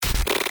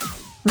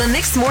The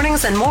Mixed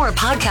Mornings and More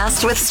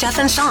podcast with Steph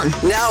and Sean.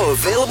 Now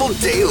available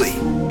daily.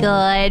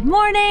 Good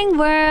morning,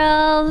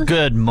 world.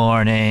 Good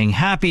morning.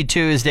 Happy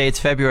Tuesday. It's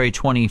February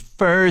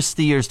 21st.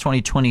 The year's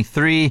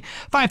 2023.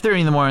 5:30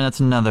 in the morning. That's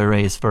another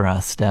raise for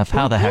us, Steph.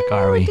 How the heck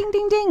are we? Ding,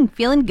 ding, ding.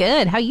 Feeling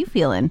good. How you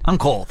feeling? I'm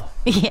cold.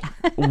 Yeah.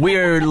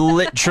 We're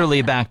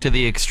literally back to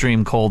the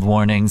extreme cold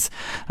warnings.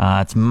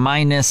 It's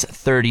minus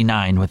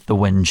 39 with the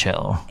wind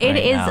chill. It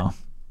is now.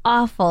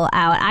 awful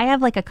out. I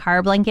have like a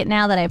car blanket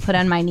now that I put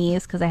on my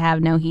knees because I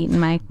have no heat in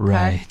my car.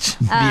 Right.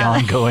 The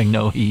ongoing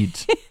no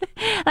heat.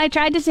 And I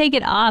tried to take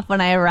it off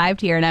when I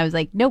arrived here and I was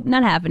like, nope,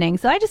 not happening.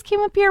 So I just came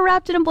up here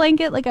wrapped in a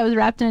blanket like I was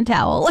wrapped in a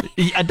towel.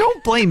 I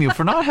don't blame you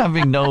for not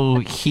having no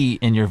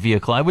heat in your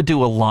vehicle. I would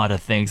do a lot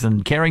of things,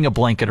 and carrying a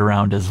blanket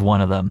around is one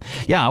of them.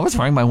 Yeah, I was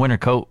wearing my winter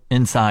coat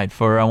inside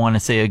for, I want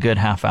to say, a good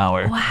half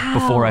hour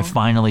before I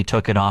finally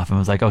took it off and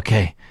was like,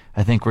 okay,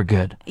 I think we're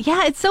good.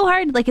 Yeah, it's so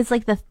hard. Like, it's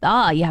like the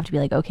thaw. You have to be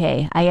like,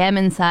 okay, I am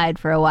inside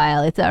for a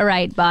while. It's all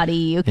right, body.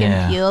 You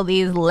can feel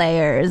these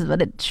layers,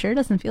 but it sure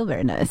doesn't feel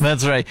very nice.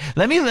 That's right.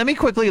 Let me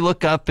quickly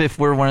look up if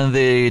we're one of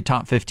the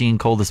top 15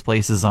 coldest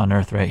places on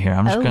Earth right here.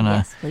 I'm just going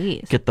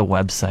to get the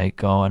website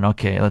going.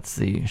 Okay, let's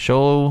see.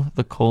 Show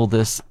the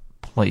coldest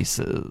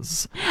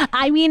places.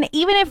 I mean,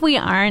 even if we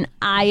aren't,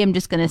 I am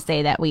just going to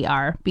say that we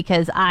are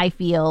because I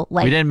feel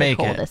like we didn't make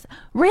coldest. it.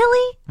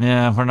 Really?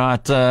 Yeah, we're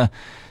not.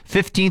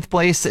 15th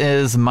place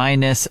is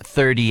minus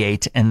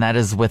 38, and that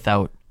is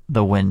without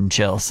the wind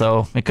chill.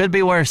 So it could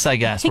be worse, I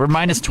guess. We're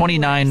minus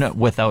 29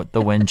 without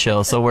the wind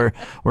chill. So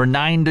we're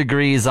 9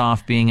 degrees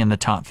off being in the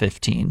top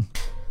 15.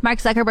 Mark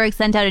Zuckerberg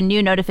sent out a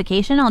new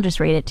notification. I'll just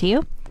read it to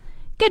you.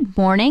 Good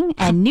morning,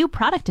 and new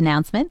product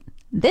announcement.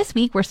 This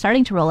week, we're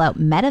starting to roll out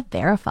Meta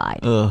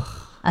Verified,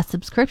 a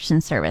subscription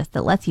service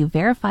that lets you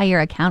verify your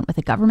account with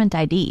a government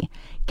ID.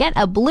 Get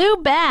a blue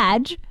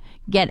badge,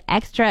 get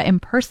extra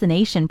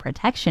impersonation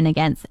protection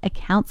against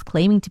accounts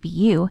claiming to be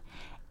you,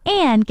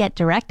 and get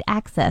direct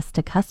access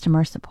to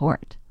customer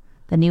support.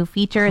 The new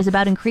feature is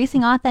about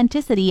increasing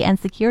authenticity and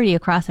security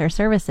across our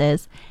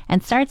services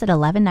and starts at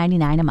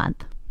 $11.99 a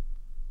month.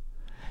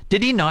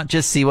 Did he not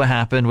just see what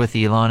happened with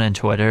Elon and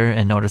Twitter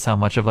and notice how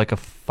much of like a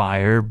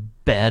fire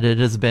bed it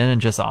has been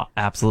and just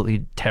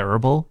absolutely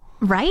terrible?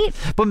 Right?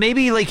 But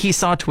maybe like he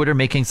saw Twitter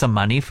making some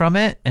money from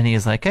it and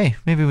he's like, hey,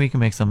 maybe we can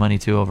make some money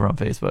too over on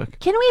Facebook.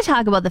 Can we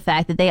talk about the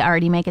fact that they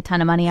already make a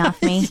ton of money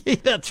off me?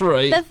 That's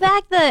right. The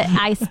fact that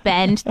I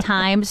spend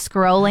time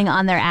scrolling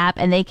on their app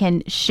and they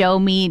can show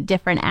me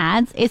different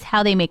ads is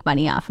how they make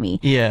money off me.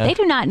 Yeah. They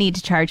do not need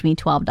to charge me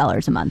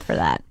 $12 a month for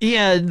that.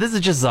 Yeah, this is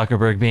just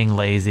Zuckerberg being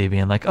lazy,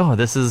 being like, oh,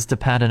 this is to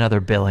pat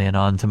another billion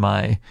onto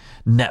my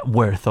net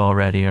worth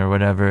already or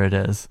whatever it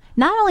is.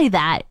 Not only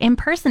that,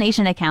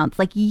 impersonation accounts,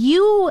 like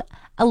you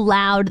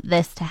allowed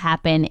this to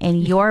happen in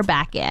your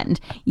back end.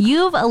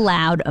 You've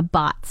allowed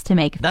bots to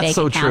make fake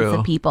accounts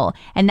of people.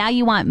 And now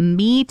you want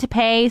me to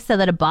pay so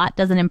that a bot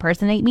doesn't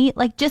impersonate me?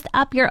 Like, just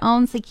up your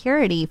own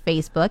security,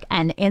 Facebook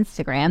and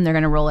Instagram. They're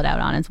going to roll it out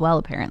on as well,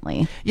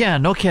 apparently. Yeah,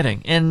 no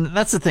kidding. And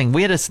that's the thing.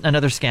 We had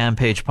another scam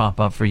page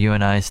pop up for you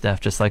and I, Steph,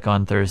 just like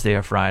on Thursday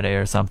or Friday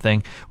or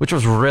something, which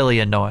was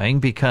really annoying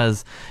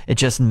because it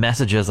just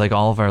messages like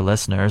all of our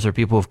listeners or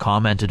people who've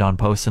commented on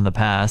posts in the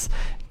past,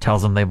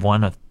 tells them they've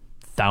won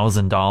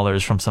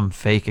 $1,000 from some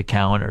fake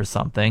account or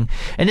something.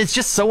 And it's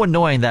just so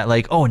annoying that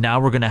like, oh, now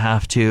we're going to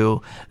have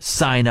to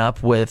sign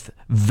up with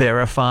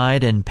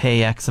Verified and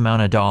pay X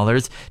amount of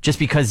dollars just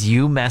because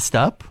you messed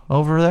up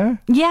over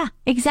there. Yeah,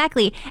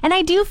 exactly. And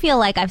I do feel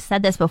like I've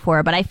said this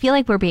before, but I feel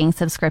like we're being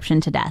subscription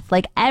to death.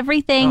 Like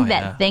everything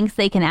that thinks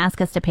they can ask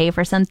us to pay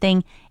for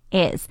something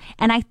is.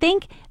 And I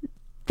think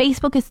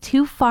Facebook is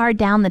too far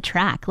down the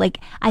track. Like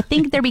I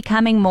think they're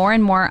becoming more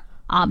and more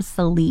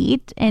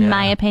obsolete in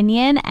my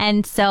opinion,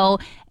 and so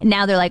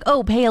now they're like,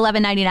 oh, pay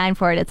 $11.99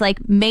 for it. It's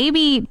like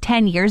maybe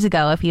 10 years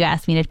ago if you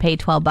asked me to pay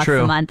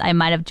 $12 a month, I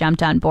might have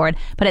jumped on board,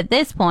 but at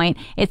this point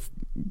it's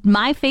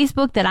my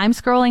Facebook that I'm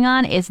scrolling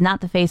on is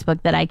not the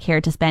Facebook that I care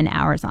to spend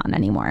hours on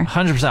anymore.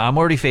 100%. I'm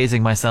already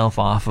phasing myself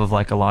off of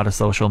like a lot of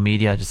social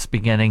media, just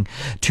beginning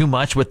too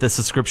much with the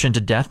subscription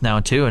to death now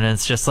too. And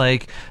it's just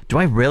like, do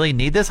I really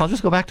need this? I'll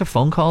just go back to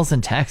phone calls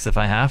and texts if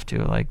I have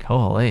to. Like,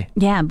 holy.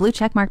 Yeah, blue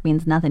check mark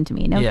means nothing to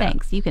me. No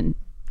thanks.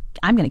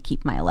 I'm going to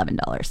keep my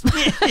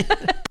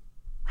 $11.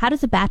 How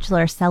does a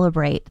bachelor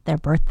celebrate their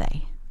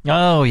birthday?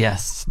 Oh,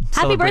 yes.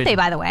 Happy birthday,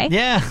 by the way.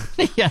 Yeah.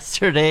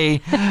 Yesterday,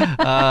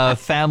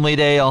 family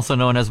day, also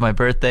known as my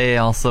birthday,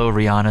 also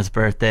Rihanna's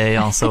birthday,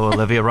 also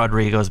Olivia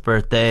Rodrigo's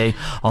birthday,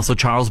 also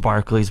Charles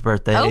Barkley's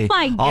birthday. Oh,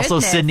 my goodness.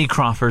 Also Sidney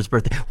Crawford's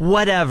birthday.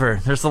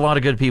 Whatever. There's a lot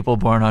of good people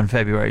born on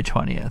February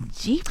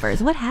 20th.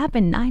 Jeepers. What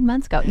happened 9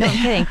 months ago? No, I'm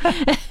kidding.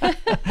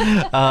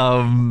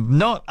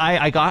 No,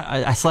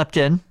 I slept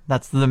in.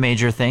 That's the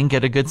major thing.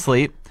 Get a good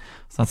sleep.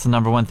 So that's the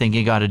number one thing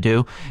you got to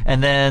do.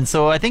 And then,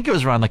 so I think it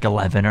was around like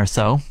 11 or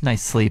so.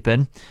 Nice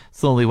sleeping,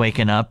 slowly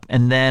waking up.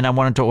 And then I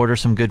wanted to order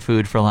some good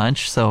food for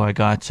lunch. So I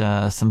got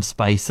some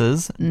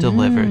spices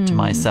delivered to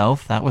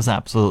myself. That was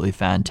absolutely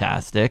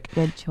fantastic.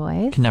 Good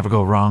choice. Can never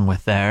go wrong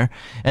with there.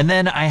 And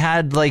then I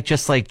had like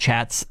just like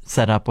chats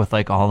set up with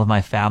like all of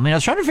my family. I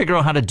was trying to figure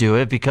out how to do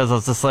it because I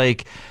was just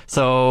like,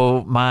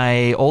 so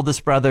my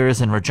oldest brother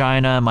is in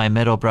Regina, my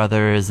middle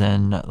brother is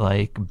in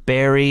like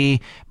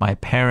Barrie, my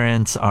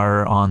parents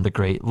are on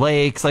the Great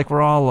Lakes, like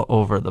we're all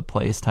over the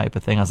place type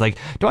of thing. I was like,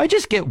 do I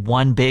just get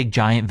one big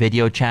giant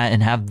video chat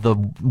and have the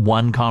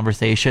one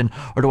conversation,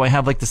 or do I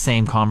have like the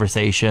same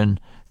conversation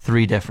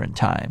 3 different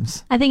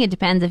times? I think it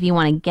depends if you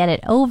want to get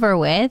it over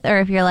with, or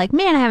if you're like,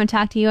 man, I haven't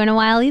talked to you in a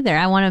while either.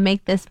 I want to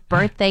make this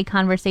birthday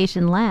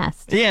conversation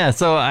last. Yeah,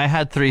 so I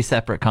had 3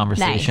 separate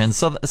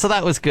conversations. Nice. So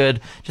that was good.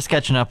 Just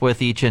catching up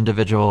with each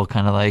individual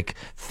kind of like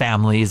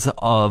families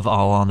of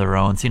all on their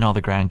own, seeing all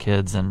the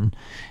grandkids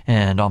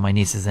and all my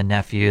nieces and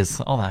nephews,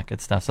 all that good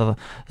stuff.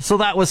 So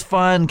that was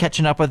fun,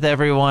 catching up with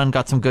everyone,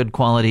 got some good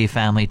quality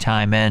family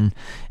time in.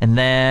 And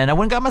then I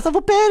went and got myself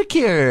a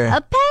pedicure.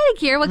 A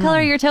pedicure? What color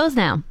are your toes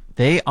now?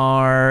 They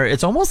are,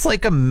 it's almost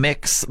like a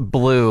mix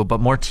blue,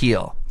 but more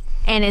teal.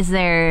 And is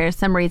there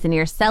some reason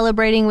you're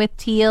celebrating with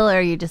teal, or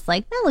are you just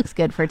like, that looks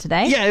good for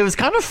today? Yeah, it was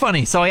kind of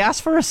funny. So I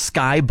asked for a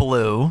sky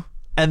blue,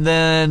 and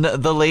then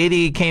the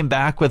lady came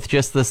back with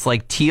just this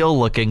like teal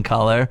looking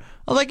color.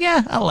 I was like,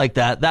 yeah, I like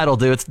that. That'll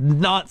do. It's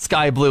not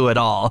sky blue at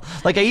all.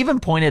 Like, I even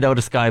pointed out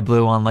a sky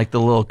blue on like the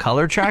little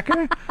color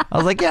tracker. I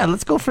was like, yeah,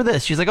 let's go for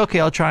this. She's like, okay,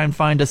 I'll try and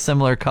find a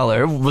similar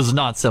color. It was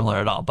not similar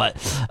at all, but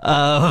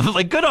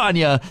like, good on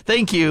you.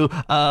 Thank you.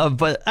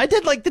 But I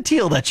did like the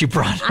teal that you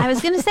brought up. I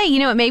was going to say, you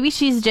know what, maybe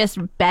she's just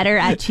better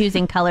at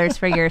choosing colors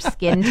for your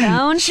skin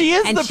tone. She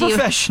is the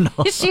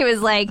professional. She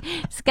was like,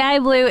 sky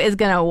blue is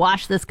going to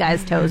wash this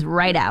guy's toes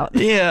right out.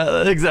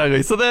 Yeah,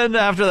 exactly. So then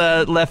after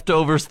that,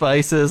 leftover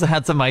spices, I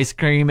had some ice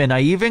cream, and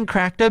I even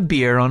cracked a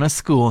beer on a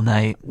school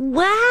night.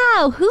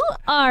 Wow, who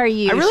are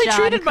you, I really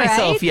Sean treated Christ?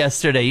 myself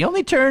yesterday. You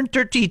only turned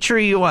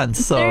 33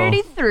 once, so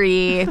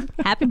 33.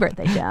 Happy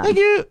birthday, Sean. Thank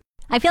you.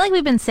 I feel like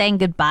we've been saying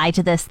goodbye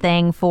to this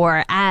thing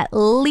for at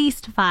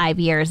least 5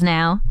 years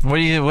now.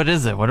 What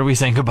is it? What are we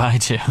saying goodbye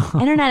to?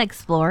 Internet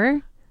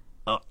Explorer.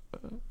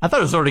 I thought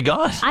it was already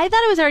gone. I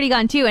thought it was already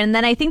gone too. And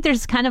then I think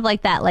there's kind of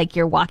like that, like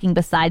you're walking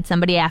beside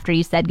somebody after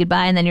you said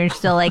goodbye, and then you're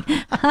still like,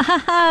 ha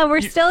ha ha, we're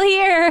still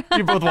here.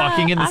 You're both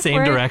walking in the same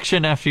Awkward.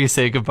 direction after you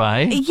say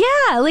goodbye.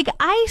 Yeah, like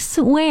I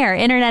swear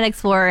Internet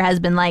Explorer has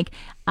been like,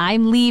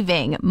 I'm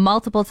leaving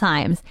multiple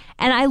times.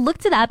 And I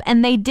looked it up,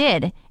 and they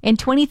did in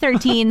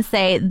 2013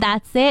 say,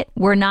 that's it.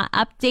 We're not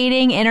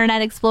updating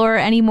Internet Explorer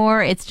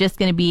anymore. It's just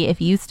going to be, if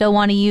you still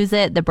want to use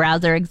it, the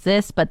browser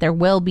exists, but there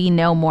will be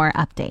no more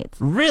updates.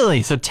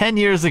 Really? So 10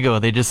 years ago,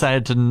 they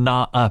decided to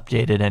not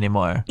update it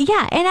anymore.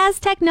 Yeah, and as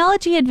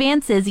technology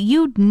advances,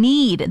 you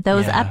need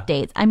those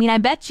updates. I mean, I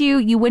bet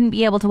you wouldn't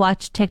be able to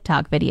watch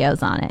TikTok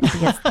videos on it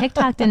because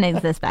TikTok didn't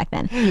exist back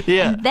then.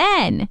 Yeah. And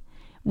then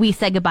we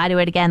said goodbye to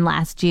it again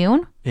last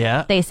June.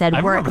 Yeah. They said,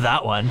 I we're remember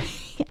that one.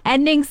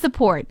 ending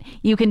support.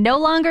 You can no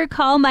longer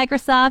call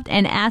Microsoft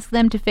and ask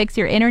them to fix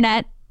your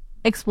Internet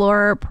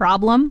Explorer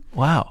problem.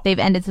 Wow. They've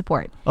ended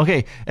support.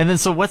 Okay. And then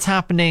so what's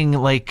happening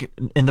like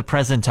in the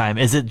present time?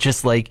 Is it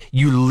just like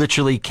you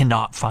literally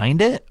cannot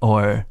find it,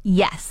 or?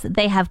 Yes,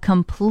 they have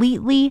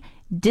completely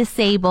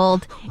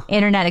disabled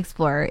Internet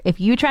Explorer. If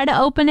you try to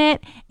open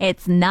it,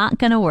 it's not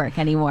going to work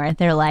anymore.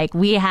 They're like,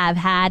 we have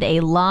had a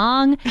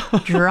long,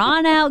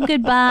 drawn out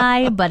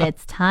goodbye, but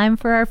it's time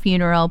for our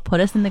funeral. Put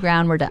us in the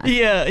ground. We're done.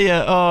 Yeah,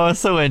 yeah. Oh,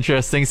 so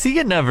interesting. See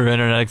you never,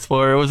 Internet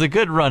Explorer. It was a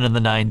good run in the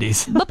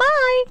 90s.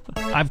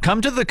 Bye-bye. I've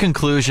come to the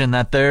conclusion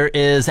that there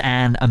is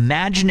an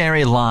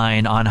imaginary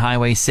line on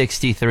Highway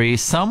 63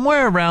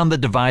 somewhere around the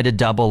divided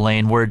double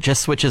lane where it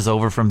just switches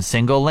over from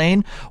single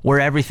lane,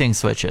 where everything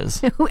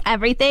switches.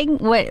 Everything?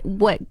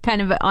 What kind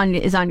of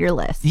is on your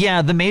list?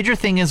 Yeah, the major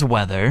thing is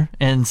weather.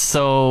 And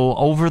so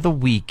over the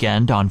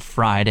weekend on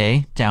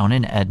Friday down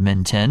in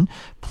Edmonton,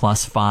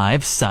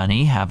 +5,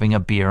 sunny, having a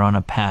beer on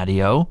a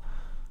patio.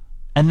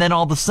 And then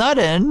all of a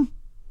sudden,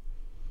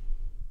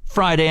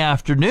 Friday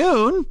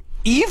afternoon,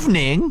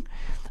 evening,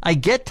 I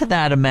get to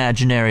that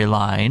imaginary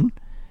line,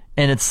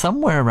 and it's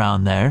somewhere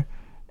around there.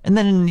 And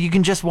then you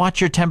can just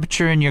watch your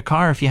temperature in your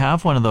car if you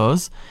have one of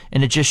those,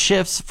 and it just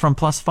shifts from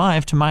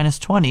 +5 to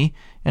 -20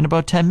 in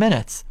about 10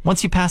 minutes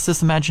once you pass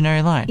this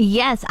imaginary line.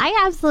 Yes,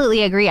 I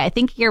absolutely agree. I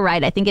think you're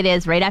right. I think it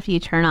is right after you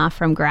turn off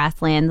from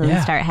Grasslands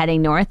and start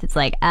heading north. It's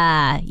like,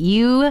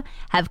 you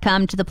have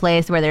come to the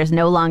place where there's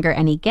no longer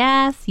any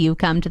gas. You've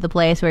come to the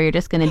place where you're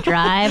just going to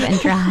drive and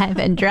drive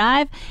and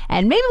drive.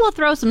 And maybe we'll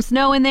throw some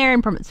snow in there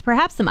and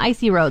perhaps some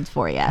icy roads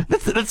for you.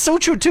 That's so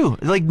true, too.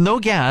 Like, no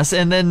gas.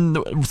 And then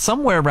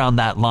somewhere around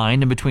that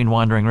line in between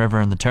Wandering River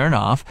and the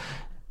turnoff,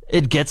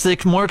 it gets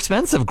more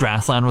expensive.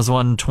 Grassland was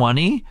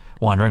 $120.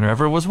 Wandering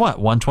River was what,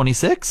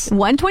 126?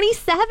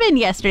 127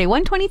 yesterday,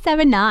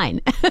 127.9.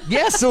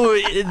 Yeah, so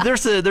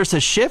there's a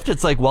shift.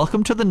 It's like,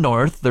 welcome to the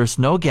north. There's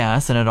no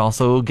gas, and it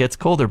also gets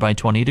colder by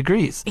 20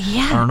 degrees.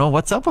 Yeah. I don't know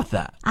what's up with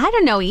that. I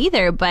don't know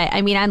either, but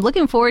I mean, I'm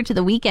looking forward to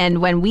the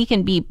weekend when we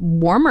can be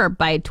warmer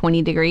by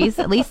 20 degrees.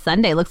 At least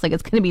Sunday looks like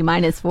it's going to be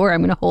 -4.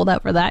 I'm going to hold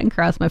out for that and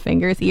cross my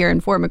fingers here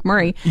in Fort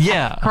McMurray.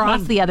 Yeah.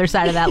 Cross the other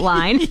side of that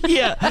line.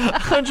 Yeah,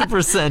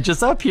 100%.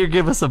 Just up here,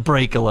 give us a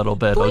break a little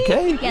bit,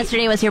 okay?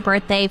 Yesterday was your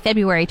birthday,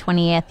 February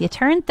 20th. You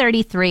turned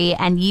 33,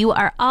 and you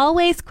are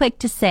always quick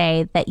to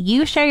say that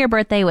you share your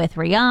birthday with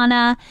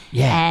Rihanna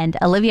and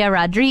Olivia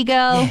Rodrigo.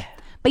 Yeah.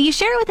 But you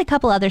share it with a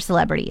couple other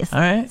celebrities. All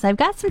right. So I've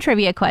got some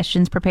trivia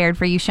questions prepared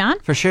for you, Sean.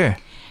 For sure.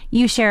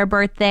 You share a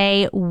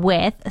birthday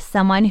with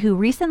someone who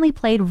recently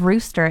played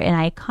Rooster in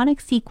an iconic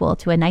sequel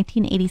to a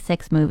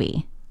 1986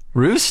 movie.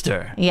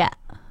 Rooster? Yeah.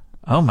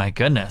 Oh my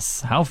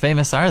goodness. How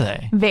famous are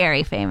they?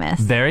 Very famous.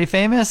 Very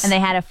famous? And they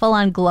had a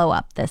full-on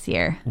glow-up this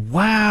year.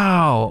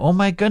 Wow. Oh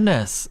my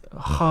goodness.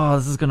 Oh,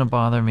 this is going to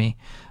bother me.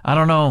 I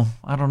don't know.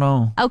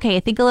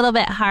 Okay, think a little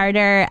bit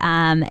harder.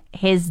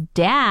 His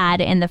dad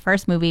in the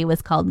first movie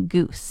was called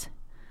Goose.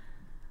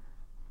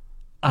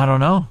 I don't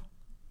know.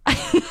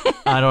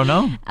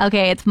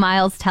 Okay, it's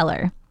Miles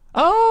Teller.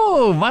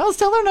 Oh, Miles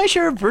Teller and I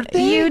share a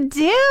birthday? You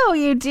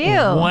do.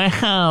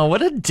 Wow,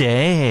 what a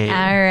day. All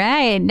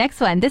right, next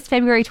one. This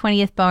February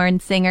 20th born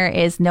singer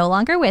is no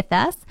longer with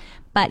us,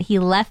 but he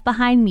left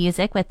behind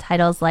music with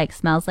titles like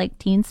Smells Like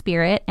Teen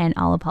Spirit and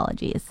All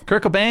Apologies.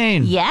 Kurt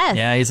Cobain. Yes.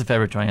 Yeah, he's a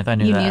February 20th. I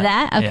knew You that. knew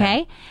that? Okay.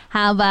 Yeah.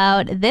 How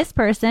about this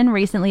person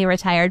recently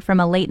retired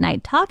from a late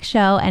night talk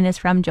show and is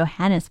from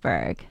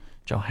Johannesburg?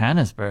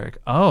 Johannesburg.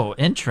 Oh,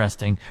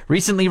 interesting.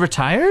 Recently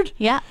retired?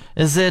 Yeah.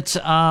 Is it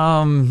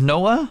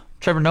Noah?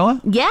 Trevor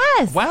Noah?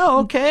 Yes. Wow,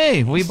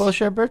 okay. We both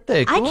share a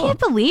birthday. Cool. I can't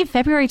believe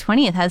February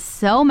 20th has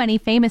so many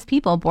famous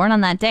people born on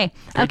that day.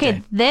 Great Okay,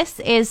 day. this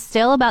is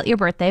still about your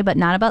birthday, but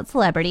not about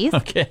celebrities.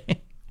 Okay.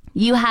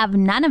 You have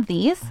none of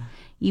these.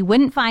 You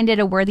wouldn't find it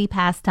a worthy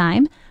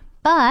pastime,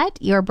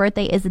 but your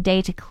birthday is a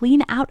day to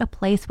clean out a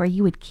place where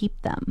you would keep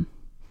them.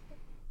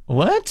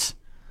 What?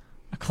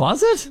 A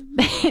closet?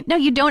 No,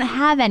 you don't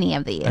have any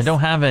of these. I don't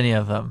have any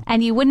of them.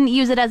 And you wouldn't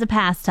use it as a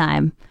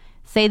pastime.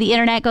 Say the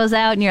internet goes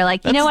out and you're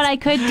like, you know what I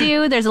could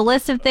do? There's a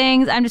list of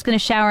things. I'm just going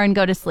to shower and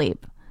go to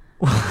sleep.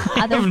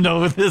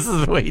 No, this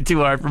is way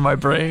too hard for my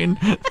brain.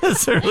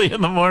 This early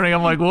in the morning,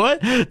 I'm like,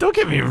 what? Don't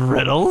give me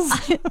riddles.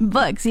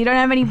 Books. You don't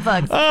have any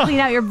books. Clean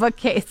out your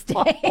bookcase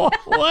day.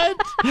 What?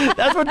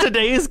 That's what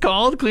today is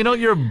called? Clean out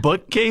your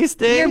bookcase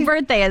day? Your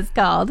birthday is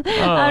called.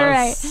 Oh, All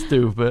right.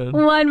 Stupid.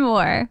 One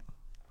more.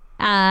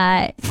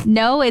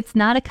 No, it's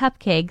not a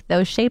cupcake,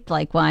 though shaped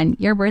like one.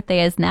 Your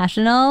birthday is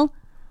National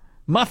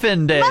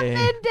Muffin Day.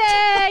 Muffin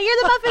Day. You're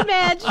the Muffin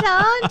Man,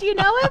 Sean. Do you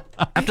know him?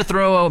 I have to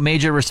throw out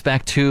major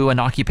respect to an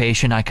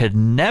occupation I could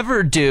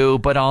never do,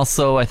 but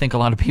also I think a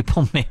lot of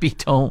people maybe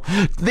don't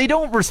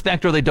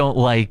respect or they don't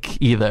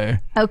like either.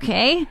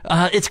 Okay.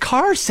 It's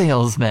car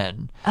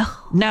salesmen.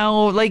 Oh.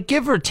 Now, like,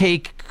 give or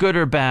take, good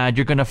or bad,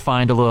 you're going to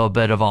find a little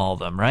bit of all of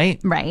them, right?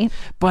 Right.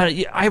 But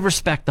I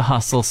respect the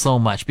hustle so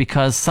much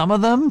because some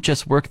of them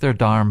just work their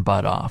darn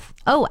butt off.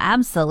 Oh,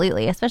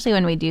 absolutely. Especially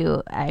when we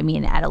do,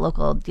 at a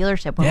local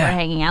dealership when we're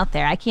hanging out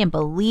there. I can't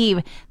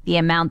believe the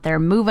amount they're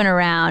moving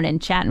around and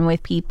chatting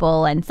with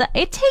people. And so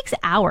it takes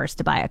hours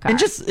to buy a car. And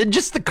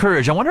just the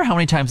courage. I wonder how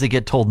many times they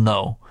get told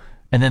no.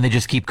 And then they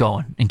just keep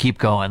going and keep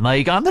going.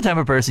 Like, I'm the type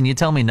of person, you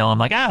tell me no, I'm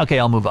like, okay,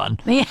 I'll move on.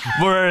 Yeah.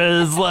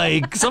 Whereas,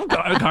 like, some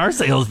car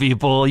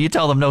salespeople, you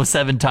tell them no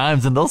 7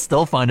 times and they'll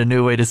still find a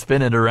new way to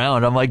spin it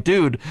around. I'm like,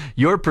 dude,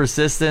 your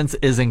persistence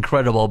is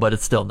incredible, but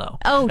it's still no.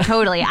 Oh,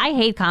 totally. I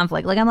hate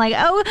conflict. Like, I'm like,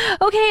 oh,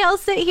 okay, I'll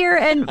sit here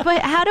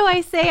but how do I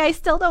say I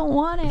still don't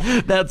want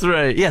it? That's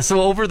right. Yeah.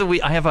 So over the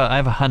week, I have a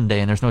Hyundai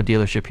and there's no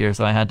dealership here.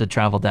 So I had to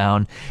travel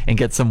down and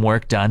get some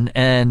work done.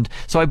 And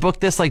so I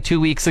booked this like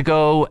 2 weeks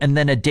ago. And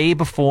then a day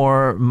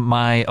before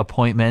my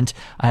appointment,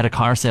 I had a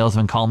car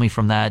salesman call me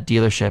from that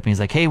dealership and he's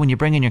like, hey, when you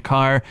bring in your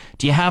car,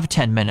 do you have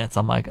 10 minutes?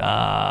 I'm like,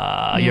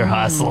 you're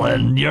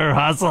hustling,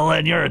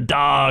 you're a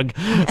dog.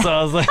 So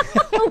I was like,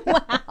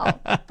 Wow.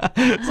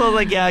 so I was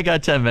like, yeah, I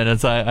got 10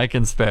 minutes. I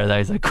can spare that.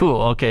 He's like,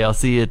 cool. Okay. I'll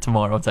see you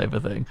tomorrow type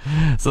of thing.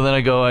 So then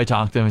I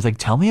talk to him. He's like,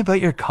 tell me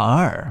about your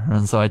car.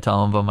 And so I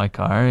tell him about my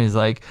car. He's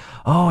like,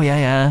 oh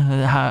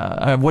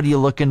yeah. What are you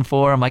looking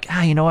for? I'm like,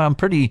 you know what? I'm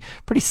pretty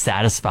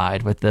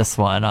satisfied with this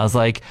one. I was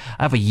like,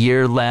 I have a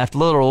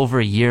little over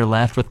a year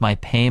left with my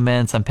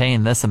payments. I'm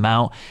paying this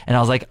amount. And I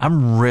was like,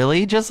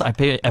 I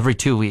pay every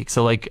 2 weeks.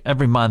 So like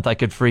every month I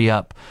could free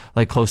up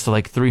like close to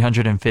like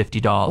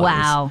 $350.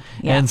 Wow.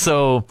 Yeah. And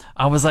so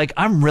I was like,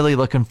 I'm really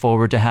looking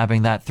forward to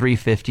having that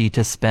 $350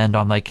 to spend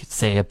on like,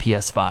 say, a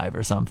PS5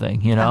 or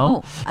something, you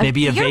know?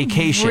 Maybe a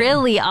vacation. You're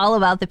really all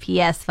about the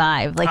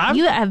PS5. Like,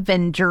 you have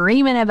been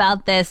dreaming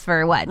about this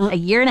for what, a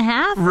year and a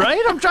half?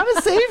 Right? I'm trying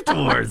to save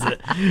towards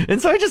it.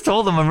 And so I just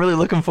told him I'm really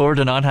looking forward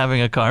to not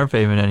having a car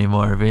payment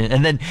anymore.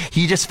 And then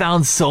he just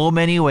found so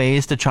many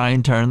ways to try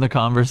and turn the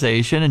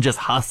conversation and just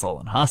hustle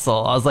and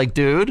hustle. I was like,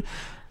 dude,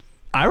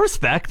 I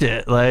respect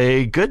it.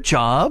 Like, good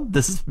job.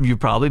 You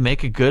probably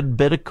make a good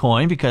bit of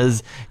coin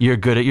because you're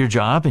good at your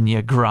job and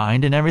you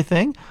grind and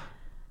everything.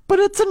 But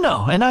it's a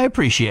no, and I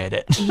appreciate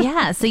it.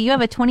 Yeah. So you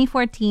have a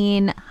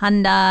 2014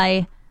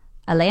 Hyundai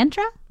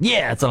Elantra?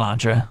 Yeah, it's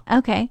Elantra.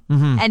 Okay.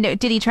 Mm-hmm. And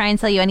did he try and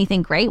sell you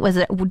anything great?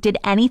 Did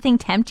anything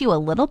tempt you a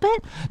little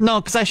bit? No,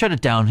 because I shut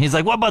it down. He's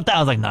like, what about that? I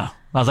was like, no.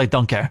 I was like,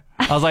 don't care.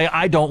 I was like,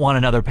 I don't want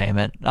another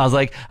payment. I was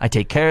like, I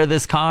take care of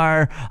this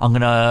car. I'm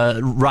going to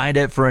ride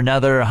it for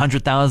another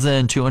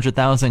 100,000,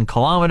 200,000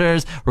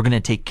 kilometers. We're going to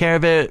take care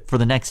of it for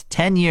the next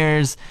 10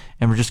 years,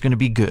 and we're just going to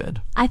be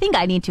good. I think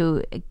I need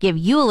to give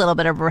you a little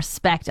bit of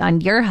respect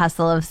on your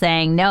hustle of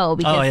saying no,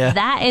 because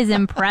that is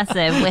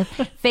impressive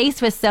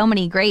faced with so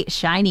many great,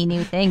 shiny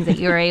new things that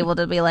you were able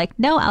to be like,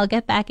 no, I'll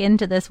get back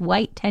into this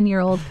white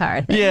 10-year-old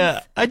car. Thanks.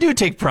 Yeah, I do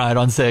take pride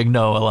on saying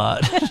no a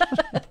lot.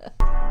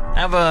 I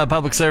have a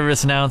public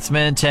service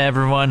announcement to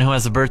everyone who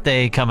has a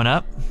birthday coming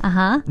up.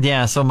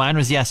 Yeah, so mine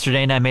was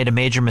yesterday and I made a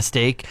major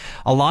mistake.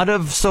 One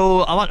of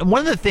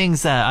the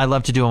things that I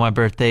love to do on my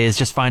birthday is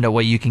just find out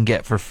what you can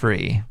get for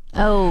free.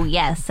 Oh,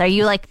 yes. Are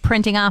you like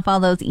printing off all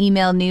those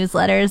email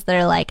newsletters that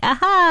are like,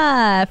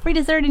 aha, free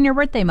dessert in your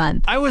birthday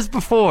month? I was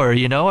before,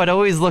 I'd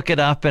always look it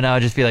up and I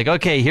would just be like,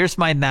 okay, here's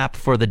my map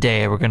for the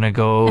day. We're going to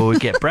go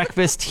get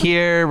breakfast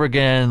here. We're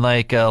getting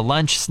like a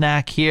lunch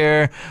snack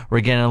here. We're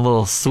getting a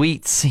little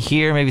sweets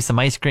here, maybe some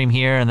ice cream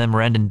here, and then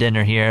we're ending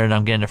dinner here, and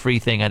I'm getting a free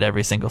thing at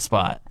every single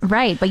spot.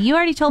 Right. But you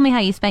already told me how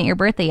you spent your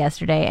birthday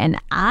yesterday, and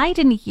I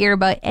didn't hear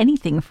about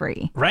anything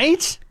free.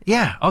 Right?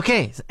 Yeah,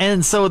 okay.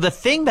 And so the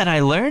thing that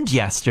I learned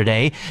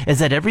yesterday is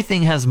that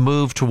everything has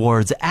moved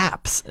towards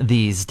apps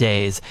these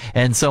days.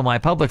 And so my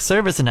public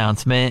service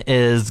announcement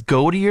is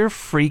go to your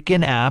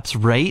freaking apps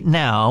right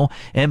now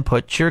and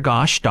put your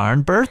gosh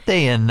darn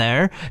birthday in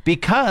there,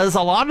 because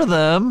a lot of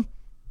them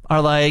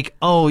are like,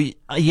 oh,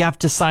 you have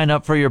to sign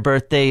up for your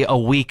birthday a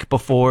week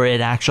before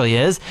it actually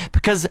is,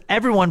 because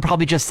everyone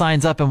probably just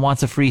signs up and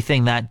wants a free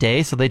thing that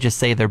day. So they just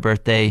say their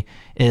birthday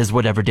is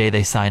whatever day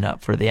they sign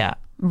up for the app.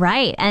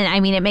 Right. And I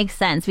mean, it makes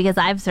sense because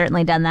I've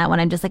certainly done that when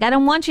I'm just like, I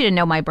don't want you to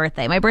know my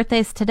birthday. My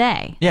birthday's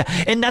today. Yeah.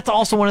 And that's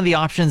also one of the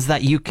options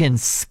that you can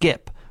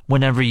skip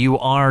whenever you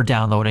are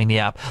downloading the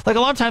app. Like a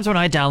lot of times when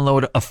I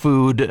download a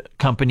food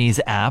company's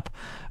app,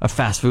 a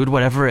fast food,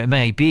 whatever it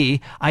may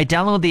be, I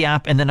download the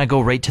app and then I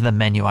go right to the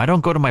menu. I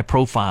don't go to my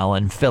profile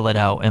and fill it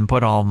out and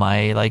put all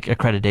my like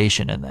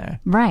accreditation in there.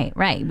 Right,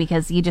 right.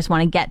 Because you just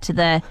want to get to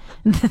the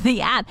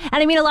app.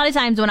 And I mean, a lot of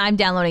times when I'm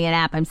downloading an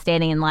app, I'm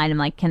standing in line. I'm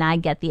like, can I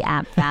get the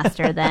app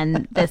faster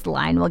than this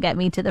line will get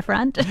me to the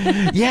front?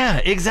 Yeah,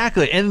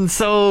 exactly. And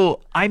so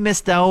I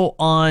missed out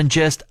on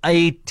just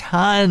a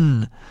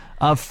ton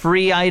of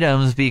free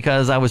items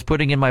because I was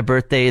putting in my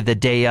birthday the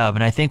day of.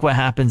 And I think what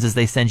happens is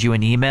they send you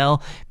an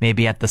email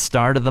maybe at the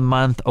start of the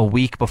month, a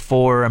week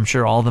before. I'm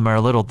sure all of them are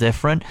a little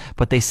different,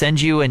 but they send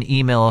you an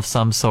email of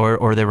some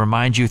sort, or they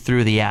remind you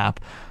through the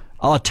app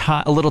a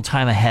little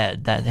time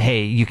ahead that,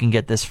 hey, you can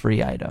get this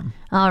free item.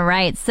 All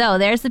right. So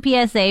there's the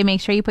PSA.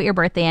 Make sure you put your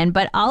birthday in,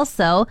 but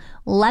also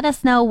let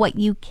us know what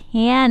you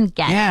can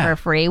get for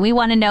free. We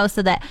want to know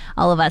so that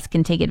all of us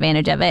can take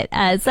advantage of it.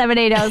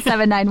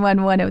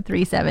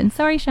 780-791-1037.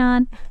 Sorry,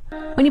 Sean.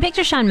 When you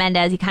picture Shawn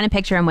Mendes, you kind of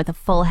picture him with a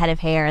full head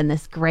of hair and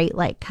this great,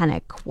 like, kind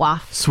of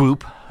coif.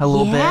 Swoop a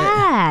little bit.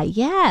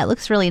 Yeah. It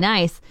looks really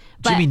nice.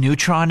 But Jimmy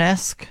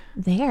Neutron-esque.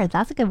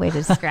 that's a good way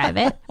to describe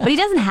it. But he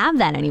doesn't have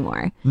that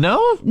anymore. No,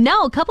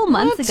 a couple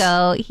months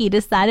ago, he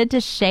decided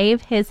to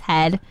shave his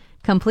head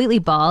completely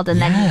bald,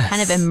 and then he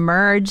kind of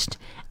emerged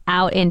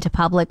out into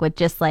public with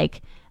just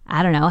like,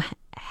 I don't know,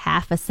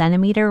 half a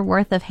centimeter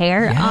worth of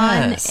hair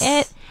on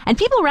it. And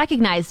people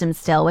recognized him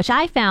still, which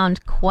I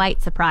found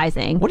quite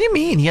surprising. What do you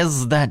mean? He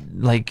has that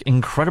like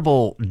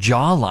incredible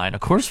jawline.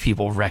 Of course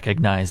people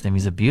recognized him.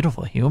 He's a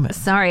beautiful human.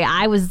 Sorry,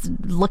 I was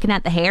looking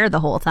at the hair the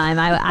whole time.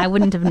 I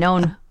wouldn't have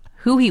known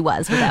who he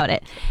was without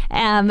it.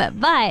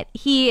 But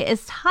he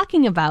is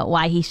talking about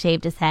why he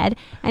shaved his head.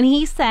 And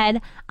he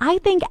said, I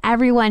think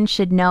everyone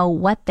should know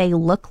what they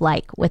look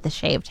like with a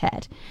shaved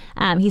head.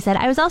 He said,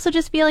 I was also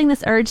just feeling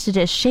this urge to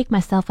just shake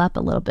myself up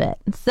a little bit.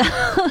 So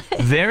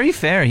very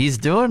fair. He's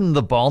doing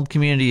the bald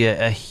community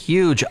a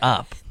huge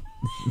up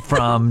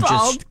from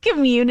bald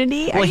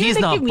community. Well, Are you he's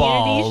the not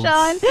community, bald.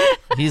 Sean?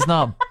 He's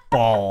not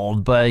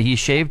bald, but he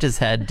shaved his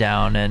head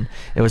down, and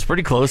it was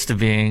pretty close to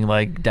being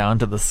like down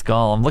to the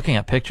skull. I'm looking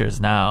at pictures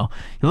now.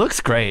 He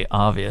looks great,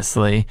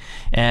 obviously.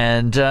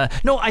 And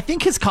no, I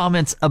think his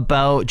comments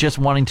about just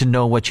wanting to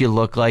know what you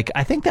look like,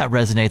 I think that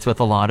resonates with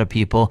a lot of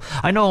people.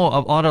 I know a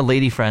lot of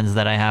lady friends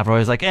that I have are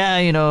always like,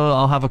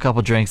 I'll have a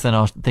couple drinks, then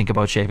I'll think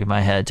about shaving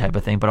my head type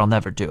of thing, but I'll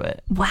never do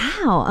it.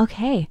 Wow.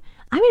 Okay.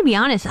 I'm going to be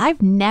honest.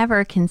 I've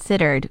never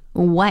considered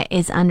what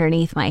is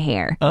underneath my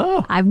hair.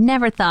 Oh. I've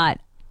never thought,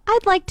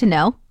 I'd like to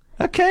know.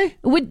 Okay.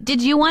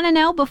 Did you want to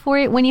know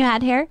before when you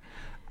had hair?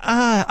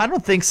 I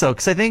don't think so,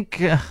 because I think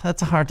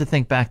that's hard to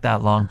think back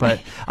that long.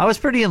 But I was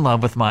pretty in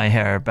love with my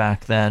hair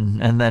back then,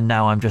 and then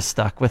now I'm just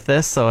stuck with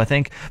this. So I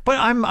think, but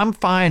I'm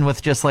fine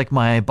with just like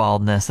my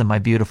baldness and my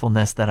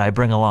beautifulness that I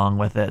bring along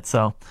with it.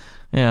 So,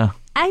 yeah.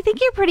 I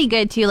think you're pretty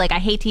good too. Like, I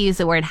hate to use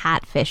the word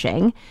hat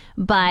fishing,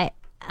 but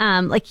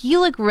like, you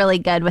look really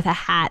good with a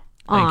hat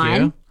on.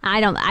 Thank you.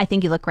 I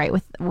think you look great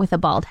with a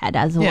bald head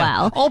as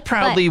well. I'll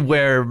proudly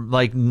wear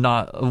like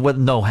not with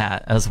no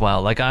hat as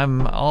well. Like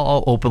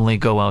I'll openly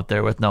go out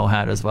there with no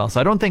hat as well.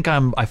 So I don't think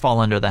I fall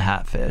under the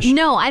hat fish.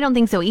 No, I don't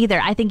think so either.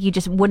 I think you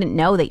just wouldn't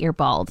know that you're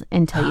bald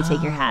until you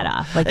take your hat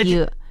off. Like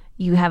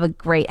you have a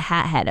great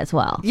hat head as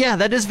well. Yeah,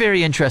 that is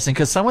very interesting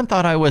because someone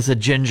thought I was a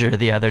ginger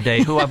the other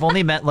day who I've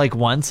only met like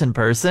once in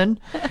person.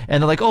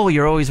 And they're like, oh,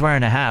 you're always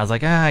wearing a hat. I was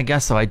like, I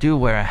guess so. I do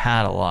wear a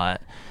hat a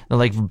lot. They're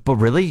like, but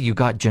really? You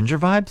got ginger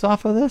vibes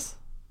off of this?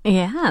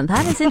 Yeah,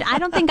 that is it. I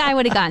don't think I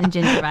would have gotten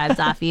ginger vibes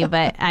off you,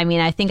 but I mean,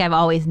 I think I've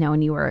always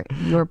known you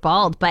were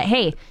bald. But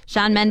hey,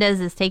 Shawn Mendes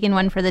is taking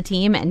one for the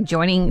team and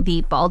joining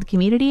the bald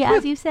community,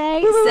 as you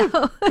say.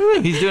 So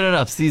he's doing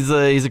enough. He's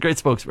a great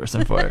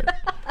spokesperson for it.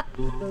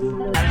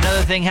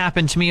 Another thing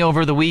happened to me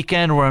over the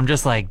weekend where I'm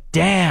just like,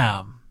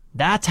 damn.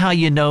 That's how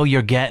you know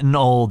you're getting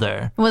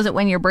older. Was it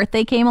when your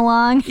birthday came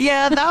along?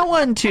 Yeah, that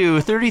one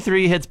too.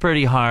 33 hits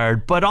pretty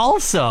hard. But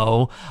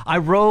also, I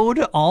rode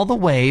all the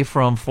way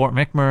from Fort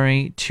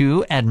McMurray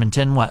to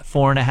Edmonton,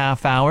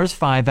 4.5 hours,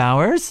 5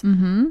 hours,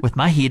 with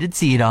my heated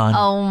seat on.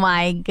 Oh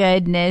my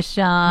goodness,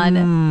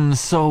 Shawn.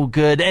 So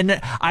good. And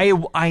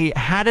I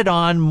had it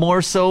on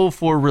more so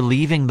for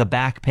relieving the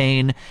back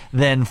pain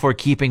than for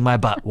keeping my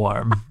butt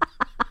warm.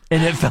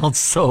 And it felt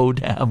so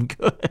damn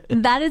good.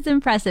 That is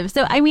impressive.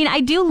 So, I mean,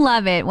 I do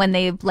love it when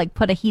they like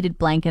put a heated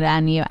blanket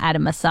on you at a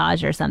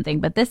massage or something.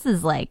 But this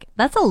is like,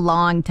 that's a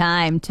long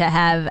time to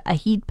have a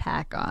heat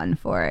pack on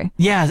for.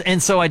 Yeah.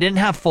 And so I didn't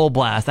have full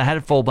blast. I had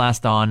it full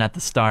blast on at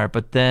the start,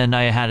 but then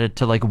I had it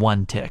to like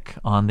 1 tick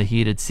on the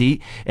heated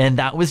seat. And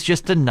that was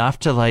just enough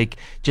to like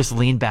just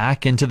lean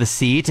back into the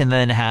seat and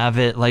then have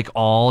it like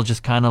all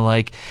just kind of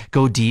like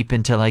go deep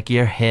into like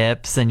your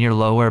hips and your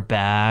lower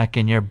back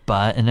and your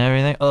butt and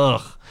everything.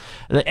 Ugh.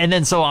 And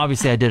then so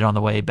obviously I did it on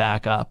the way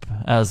back up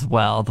as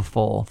well, the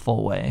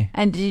full way.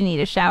 And did you need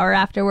a shower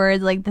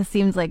afterwards? Like, this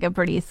seems like a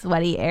pretty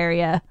sweaty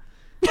area.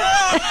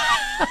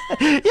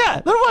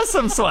 Yeah, there was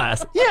some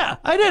sweat. Yeah,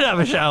 I did have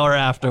a shower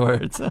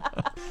afterwards.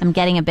 I'm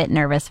getting a bit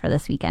nervous for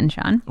this weekend,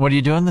 Shawn. What are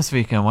you doing this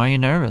weekend? Why are you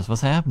nervous?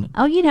 What's happening?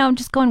 Oh, I'm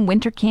just going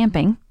winter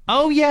camping.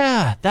 Oh,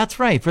 yeah, that's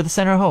right, for the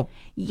Center of Hope.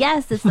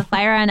 Yes, it's the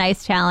Fire on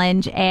Ice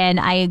Challenge, and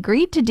I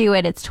agreed to do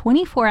it. It's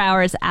 24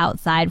 hours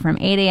outside from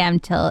 8 a.m.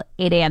 till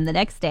 8 a.m. the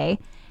next day.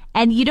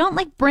 And you don't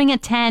like bring a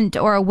tent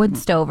or a wood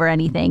stove or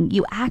anything.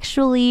 You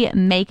actually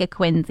make a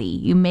Quincy.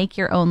 You make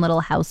your own little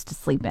house to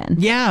sleep in.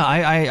 Yeah,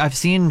 I've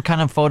seen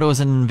kind of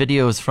photos and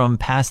videos from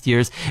past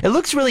years. It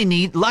looks really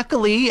neat.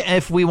 Luckily,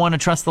 if we want to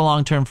trust the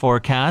long-term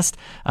forecast,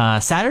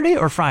 Saturday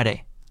or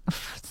Friday?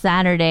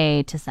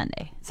 Saturday to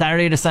Sunday.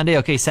 Saturday to Sunday.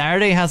 Okay,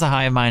 Saturday has a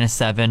high of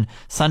 -7.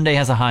 Sunday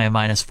has a high of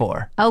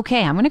 -4.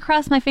 Okay, I'm going to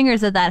cross my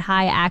fingers that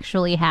high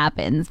actually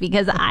happens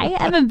because I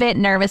am a bit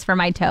nervous for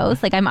my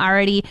toes. Like, I'm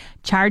already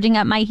charging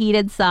up my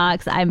heated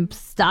socks. I'm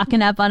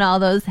stocking up on all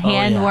those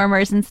hand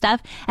warmers and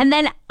stuff. And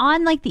then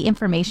on like the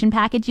information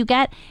package you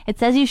get, it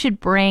says you should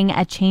bring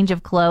a change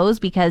of clothes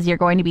because you're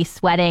going to be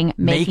sweating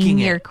making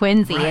your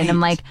Quincy. Right. And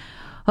I'm like,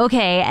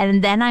 okay.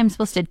 And then I'm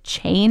supposed to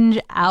change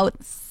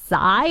outside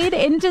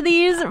into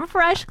these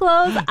fresh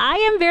clothes. I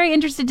am very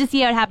interested to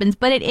see how it happens,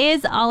 but it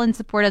is all in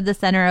support of the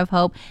Center of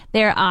Hope.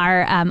 There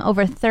are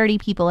over 30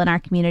 people in our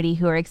community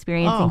who are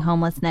experiencing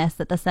homelessness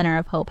that the Center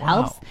of Hope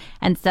helps.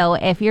 And so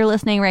if you're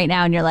listening right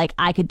now and you're like,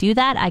 I could do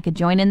that, I could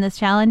join in this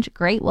challenge,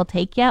 great, we'll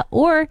take you.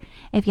 Or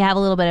if you have a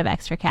little bit of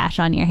extra cash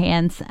on your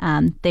hands,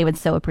 they would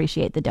so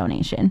appreciate the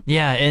donation.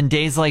 Yeah, and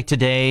days like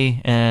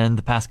today and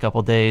the past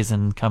couple days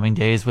and coming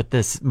days with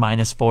this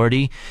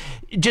 -40,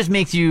 it just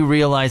makes you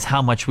realize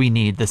how much we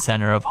need the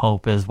Center of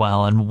Hope as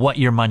well, and what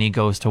your money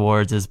goes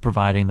towards is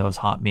providing those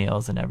hot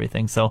meals and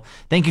everything. So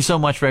thank you so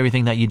much for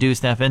everything that you do,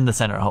 Steph, and the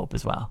Center of Hope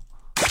as well.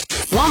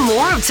 Want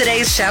more of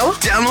today's show?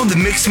 Download the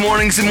Mixed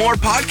Mornings and More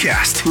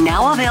podcast.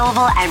 Now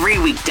available every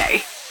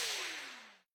weekday.